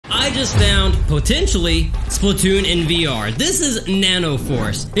I just found, potentially, Splatoon in VR. This is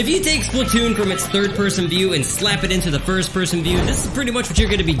Nanoforce. If you take Splatoon from its third-person view and slap it into the first-person view, this is pretty much what you're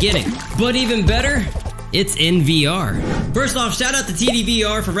going to be getting. But even better, it's in VR. First off, shout out to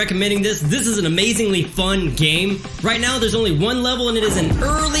TDVR for recommending this. This is an amazingly fun game. Right now, there's only one level and it is an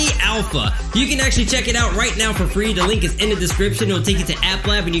early alpha. You can actually check it out right now for free. The link is in the description. It'll take you to App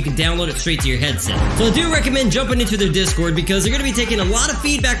Lab and you can download it straight to your headset. So I do recommend jumping into their Discord because they're going to be taking a lot of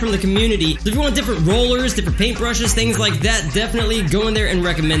feedback from the community. So if you want different rollers, different paintbrushes, things like that, definitely go in there and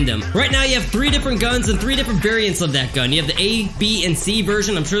recommend them. Right now, you have 3 different guns and 3 different variants of that gun. You have the A, B, and C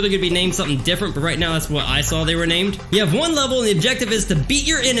version. I'm sure they're going to be named something different, but right now that's what I saw they were named. You have one level and the objective is to beat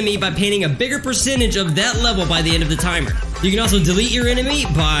your enemy by painting a bigger percentage of that level by the end of the timer. You can also delete your enemy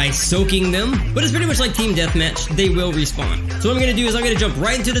by soaking them, but it's pretty much like Team Deathmatch. They will respawn. So what I'm going to do is I'm going to jump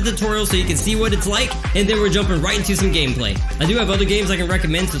right into the tutorial so you can see what it's like, and then we're jumping right into some gameplay. I do have other games I can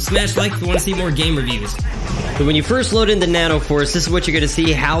recommend, so smash like if you want to see more game reviews. So when you first load into Nanoforce, this is what you're going to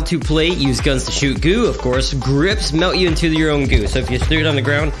see how to play. Use guns to shoot goo, of course. Grips melt you into your own goo. So if you threw it on the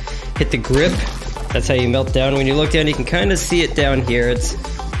ground, hit the grip. That's how you melt down. When you look down, you can kind of see it down here. It's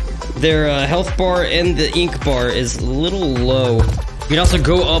their health bar and the ink bar is a little low. You can also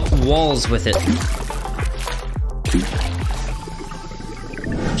go up walls with it.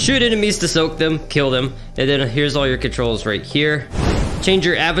 Shoot enemies to soak them, kill them, and then here's all your controls right here. Change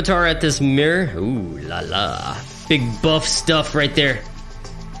your avatar at this mirror. Ooh la la. Big buff stuff right there.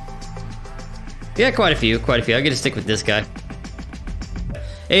 Yeah, quite a few. I'm gonna stick with this guy.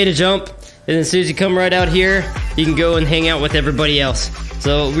 A to jump. And as soon as you come right out here, you can go and hang out with everybody else.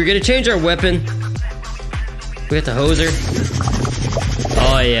 So we're gonna change our weapon. We got the hoser.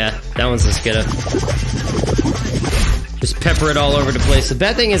 Oh yeah, that one's just gonna just pepper it all over the place. The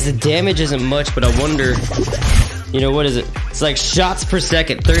bad thing is the damage isn't much, but I wonder, you know, what is it? It's like shots per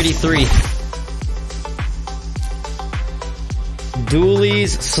second, 33.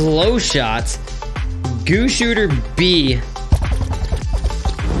 Dualies, slow shots, goo shooter B.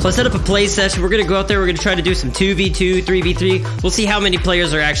 So I set up a play session. We're gonna go out there. We're gonna try to do some 2v2, 3v3. We'll see how many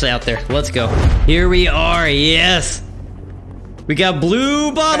players are actually out there. Let's go. Here we are. Yes. We got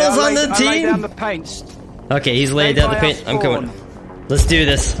blue bottles on the team. Lay down the paints. Okay, he's laying down the paint. I'm coming. Let's do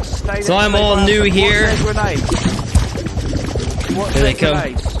this. So I'm all new here. Here they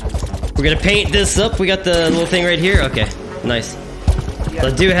come. We're gonna paint this up. We got the little thing right here. Okay, nice. So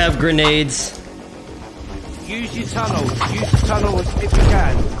I do have grenades. Use your tunnel. Use the tunnel if you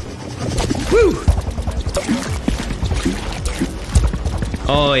can. Woo!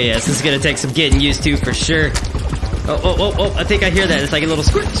 Oh yes, this is gonna take some getting used to for sure. Oh, I think I hear that. It's like a little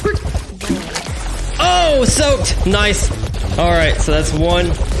squirt, squirt. Oh, soaked! Nice. Alright, so that's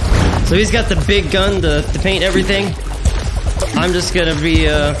one. So he's got the big gun to paint everything. I'm just gonna be,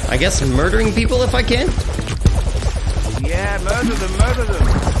 I guess, murdering people if I can. Yeah, murder them.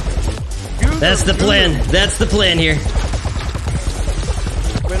 That's the plan. That's the plan here.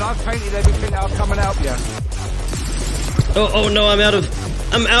 When I've painted everything, I'll come and help you. Oh no, I'm out of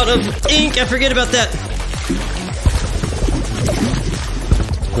ink. I forget about that.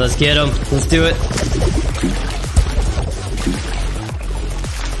 Let's get him. Let's do it.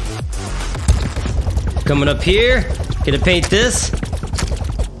 Coming up here. Gonna paint this.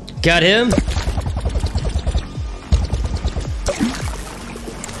 Got him.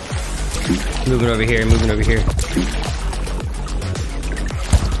 Moving over here.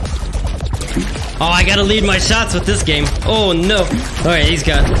 Oh, I gotta lead my shots with this game. Oh no. Alright, he's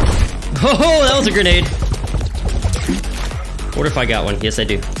got. Oh, that was a grenade. What if I got one? Yes, I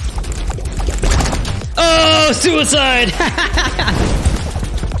do. Oh, suicide!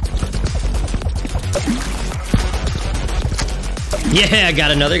 Yeah, I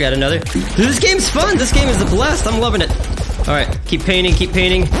got another. Dude, this game's fun. This game is a blast. I'm loving it. Alright, keep painting.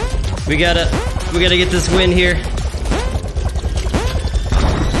 We gotta get this win here.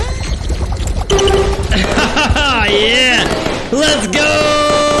 Yeah! Let's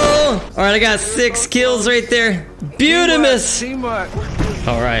go! Alright, I got 6 kills right there. Beautimus! Teamwork.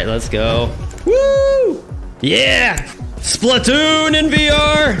 Alright, let's go. Woo! Yeah! Splatoon in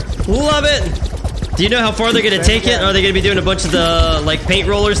VR! Love it! Do you know how far they're gonna take it? Are they gonna be doing a bunch of the, like, paint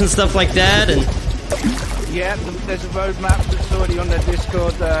rollers and stuff like that? And yeah, there's a roadmap that's already on their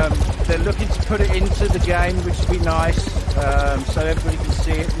Discord. They're looking to put it into the game, which would be nice, so everybody can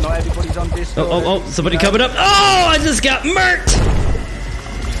see it. Not everybody's on Discord. Oh, somebody coming up. Oh, I just got murked!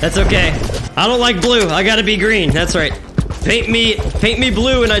 That's okay. I don't like blue. I gotta be green. That's right. Paint me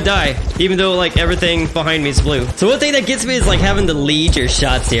blue and I die. Even though, like, everything behind me is blue. So one thing that gets me is, like, having to lead your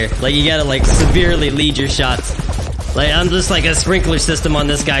shots here. Like, you gotta, like, severely lead your shots. Like, I'm just like a sprinkler system on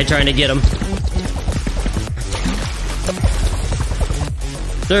this guy trying to get him.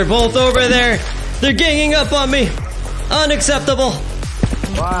 They're both over there. They're ganging up on me. Unacceptable.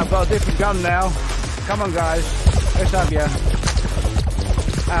 Well, I've got a different gun now. Come on, guys. Let's have you.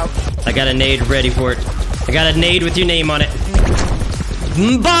 Out. I got a nade ready for it. I got a nade with your name on it.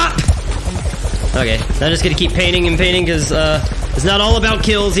 Bop! Okay, I'm just gonna keep painting and painting because it's not all about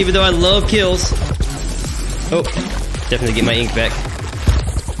kills, even though I love kills. Oh, definitely get my ink back.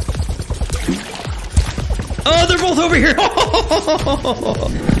 Oh, they're both over here!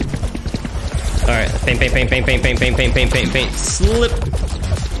 Alright, paint. Slip.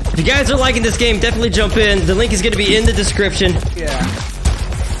 If you guys are liking this game, definitely jump in. The link is gonna be in the description. Yeah.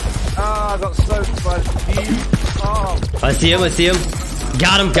 Oh, I got soaked by the oh. I see him.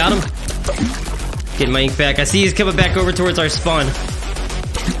 Got him. Getting my ink back. I see he's coming back over towards our spawn.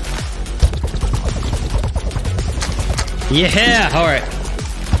 Yeah, alright.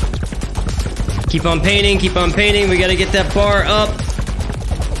 Keep on painting. We gotta get that bar up.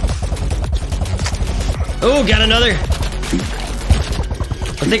 Oh, got another.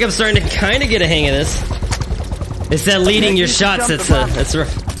 I think I'm starting to kind of get a hang of this. It's that leading your shots that's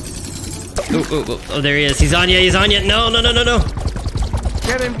rough. Oh, there he is. He's on you. No.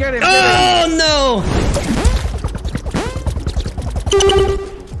 Get him. Oh, no.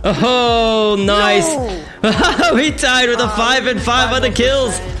 Oh, nice. No. We tied with a 5 and 5 on the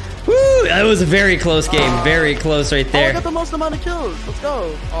kills. Woo, that was a very close game. Very close right there. I got the most amount of kills. Let's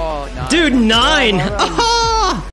go. Oh, nice. Dude, 9.